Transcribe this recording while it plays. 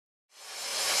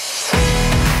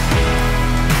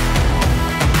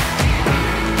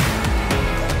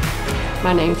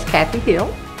My name's Kathy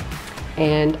Hill,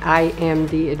 and I am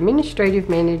the administrative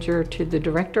manager to the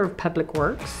Director of Public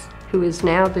Works, who is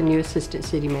now the new Assistant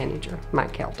City Manager,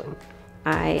 Mike Kelton.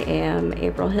 I am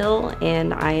April Hill,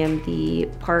 and I am the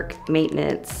Park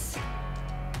Maintenance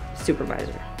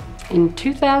Supervisor. In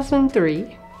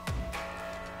 2003,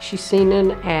 she seen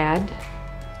an ad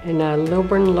in a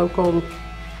Lilburn local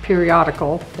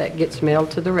periodical that gets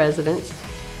mailed to the residents,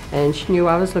 and she knew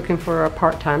I was looking for a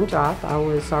part-time job. I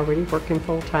was already working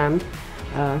full-time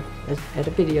at a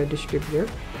video distributor,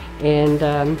 and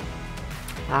I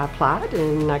applied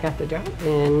and I got the job,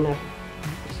 and I've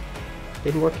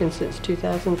been working since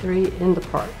 2003 in the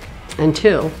park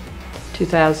until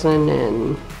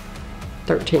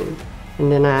 2013,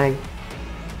 and then I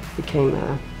became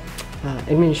a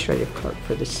administrative clerk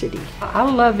for the city. I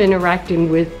love interacting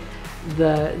with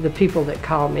the people that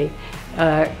call me,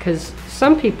 because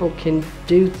some people can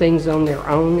do things on their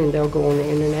own and they'll go on the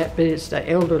internet, but it's the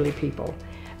elderly people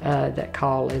that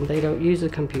call, and they don't use a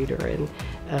computer, and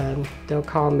they'll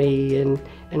call me, and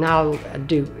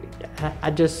I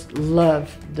just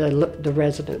love the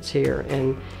residents here,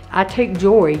 and I take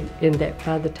joy in that.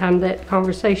 By the time that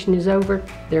conversation is over,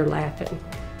 they're laughing,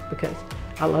 because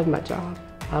I love my job.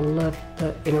 I love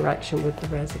the interaction with the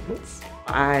residents.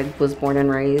 I was born and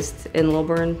raised in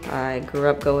Lilburn. I grew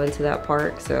up going to that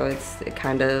park, so it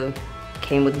kind of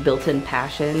came with built-in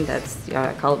passion.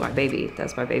 I call it my baby.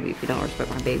 That's my baby. If you don't respect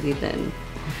my baby, then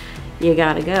you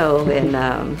gotta go. And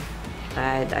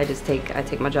I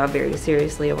take my job very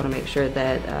seriously. I want to make sure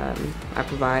that I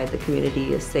provide the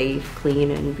community a safe,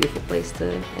 clean, and beautiful place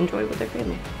to enjoy with their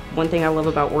family. One thing I love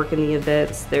about working the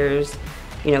events,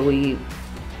 we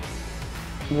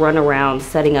run around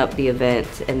setting up the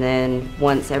event, and then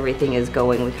once everything is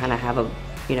going, we kind of have a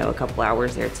couple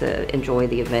hours there to enjoy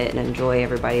the event and enjoy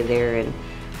everybody there and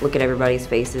look at everybody's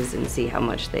faces and see how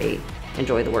much they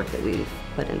enjoy the work that we've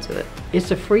put into it.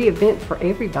 It's a free event for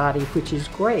everybody, which is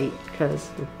great, because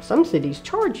some cities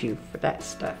charge you for that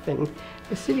stuff, and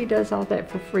the city does all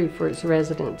that for free for its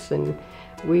residents, and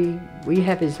we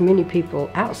have as many people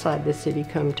outside the city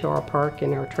come to our park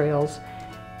and our trails,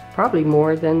 probably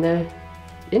more than the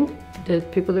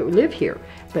people that live here,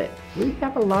 but we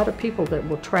have a lot of people that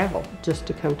will travel just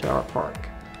to come to our park.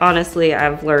 Honestly,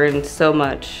 I've learned so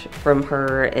much from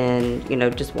her, and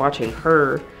just watching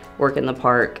her work in the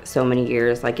park so many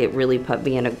years, like, it really put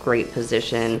me in a great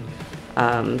position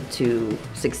to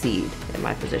succeed in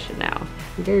my position now.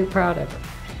 I'm very proud of her.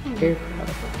 Very proud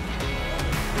of her.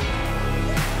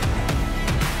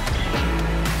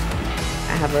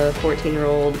 I have a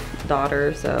 14-year-old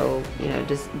daughter, so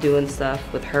just doing stuff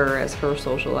with her as her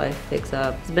social life picks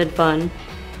up. It's been fun.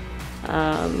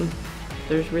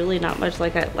 There's really not much,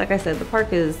 like I said, the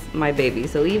park is my baby,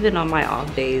 so even on my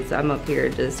off days, I'm up here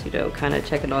just kind of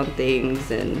checking on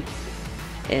things, and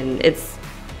it's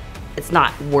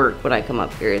not work when I come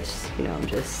up here. It's I'm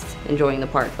just enjoying the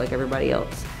park like everybody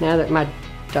else. Now that my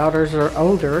daughters are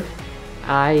older,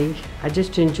 I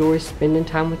just enjoy spending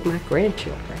time with my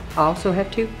grandchildren. I also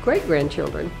have 2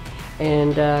 great-grandchildren,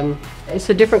 and it's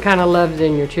a different kind of love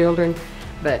than your children,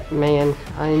 but man,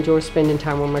 I enjoy spending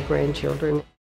time with my grandchildren.